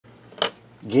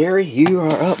Gary, you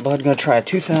are up, bud. Gonna try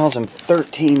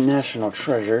 2013 National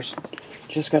Treasures.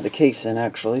 Just got the case in,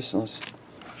 actually, so let's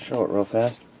show it real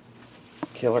fast.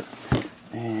 Killer.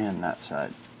 And that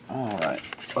side. Alright,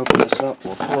 open this up.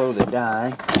 We'll throw the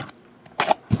die.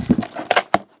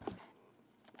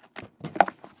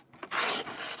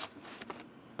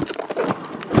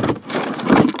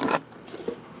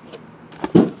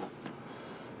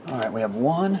 Alright, we have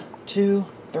 1, 2,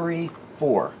 3,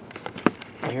 4.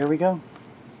 Here we go.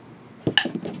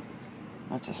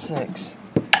 That's a 6.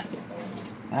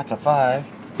 That's a 5.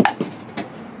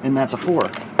 And that's a 4.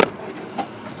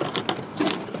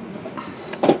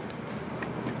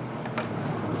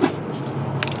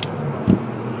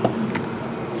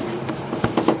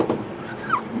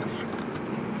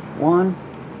 One.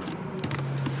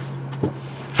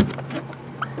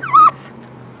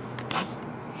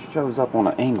 Shows up on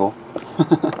an angle.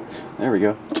 There we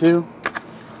go. 2.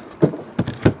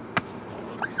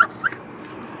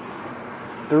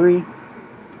 3.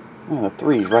 Oh, the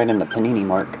 3 is right in the panini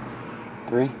mark.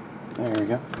 3. There we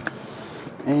go.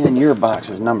 And your box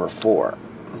is number 4.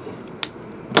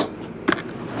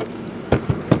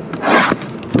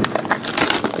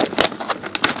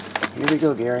 Here we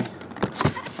go, Gary.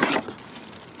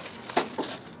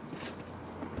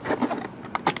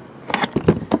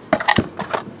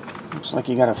 Looks like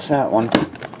you got a fat one.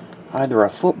 Either a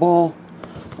football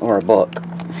or a book.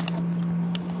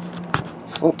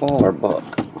 Football or book.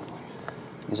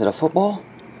 Is it a football?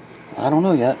 I don't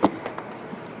know yet.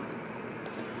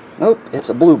 Nope, it's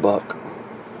a blue book.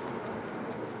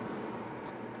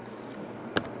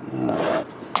 Alright.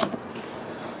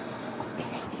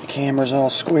 The camera's all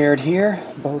squared here.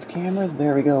 Both cameras.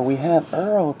 There we go. We have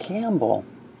Earl Campbell.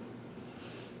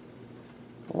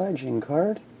 Legend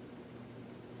card.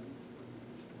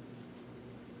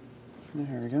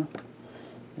 There we go.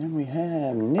 And we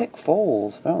have Nick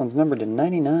Foles. That one's numbered to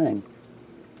 99.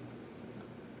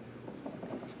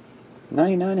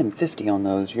 99 and 50 on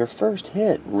those. Your first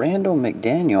hit, Randall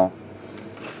McDaniel.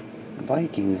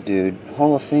 Vikings, dude.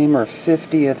 Hall of Famer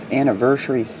 50th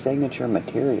Anniversary Signature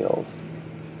Materials.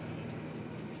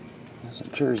 There's a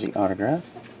jersey autograph.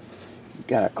 You've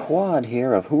got a quad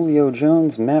here of Julio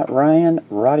Jones, Matt Ryan,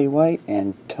 Roddy White,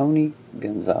 and Tony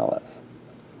Gonzalez.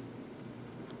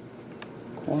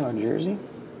 Quad jersey.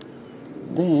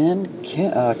 Then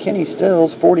Kenny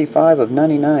Stills, 45 of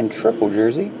 99 triple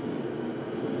jersey.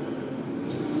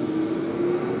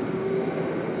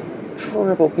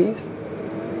 Triple piece.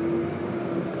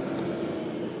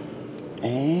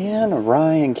 And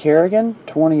Ryan Kerrigan,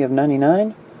 20 of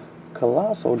 99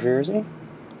 colossal jersey.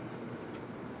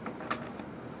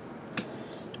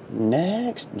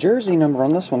 Next, jersey number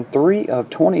on this one, 3 of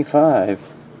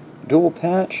 25. Dual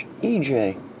patch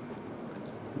EJ.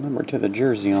 Number to the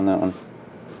jersey on that one.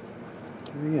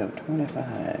 3 of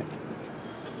 25.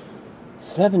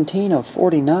 17 of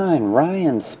 49,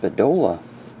 Ryan Spadola.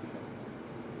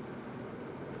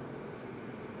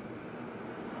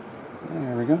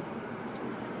 There we go.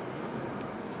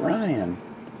 Ryan.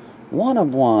 1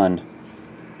 of 1.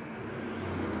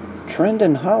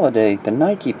 Trendon Holiday, the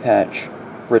Nike patch.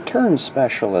 Return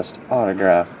specialist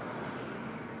autograph.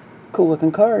 Cool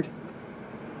looking card.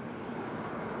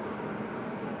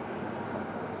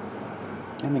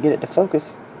 Let me get it to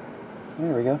focus.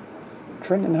 There we go.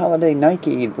 Trendon Holiday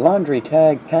Nike laundry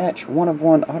tag patch 1 of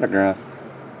 1 autograph.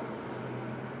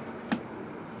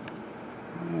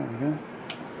 There we go.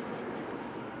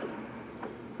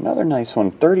 Another nice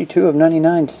one. 32 of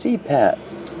 99 C-Pat.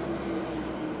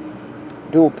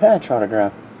 Dual patch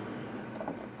autograph.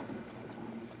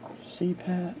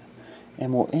 C-Pat.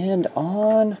 And we'll end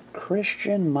on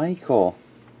Christian Michael.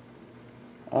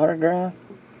 Autograph.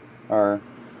 Or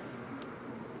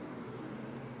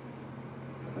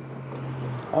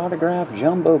autograph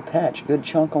jumbo patch. Good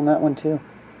chunk on that one too.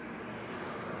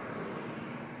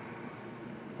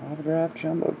 Autograph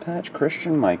jumbo patch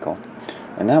Christian Michael.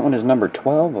 And that one is number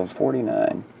 12 of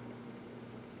 49.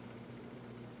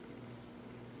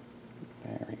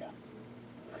 There we go.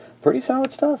 Pretty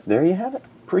solid stuff. There you have it.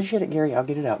 Appreciate it, Gary. I'll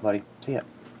get it out, buddy. See ya.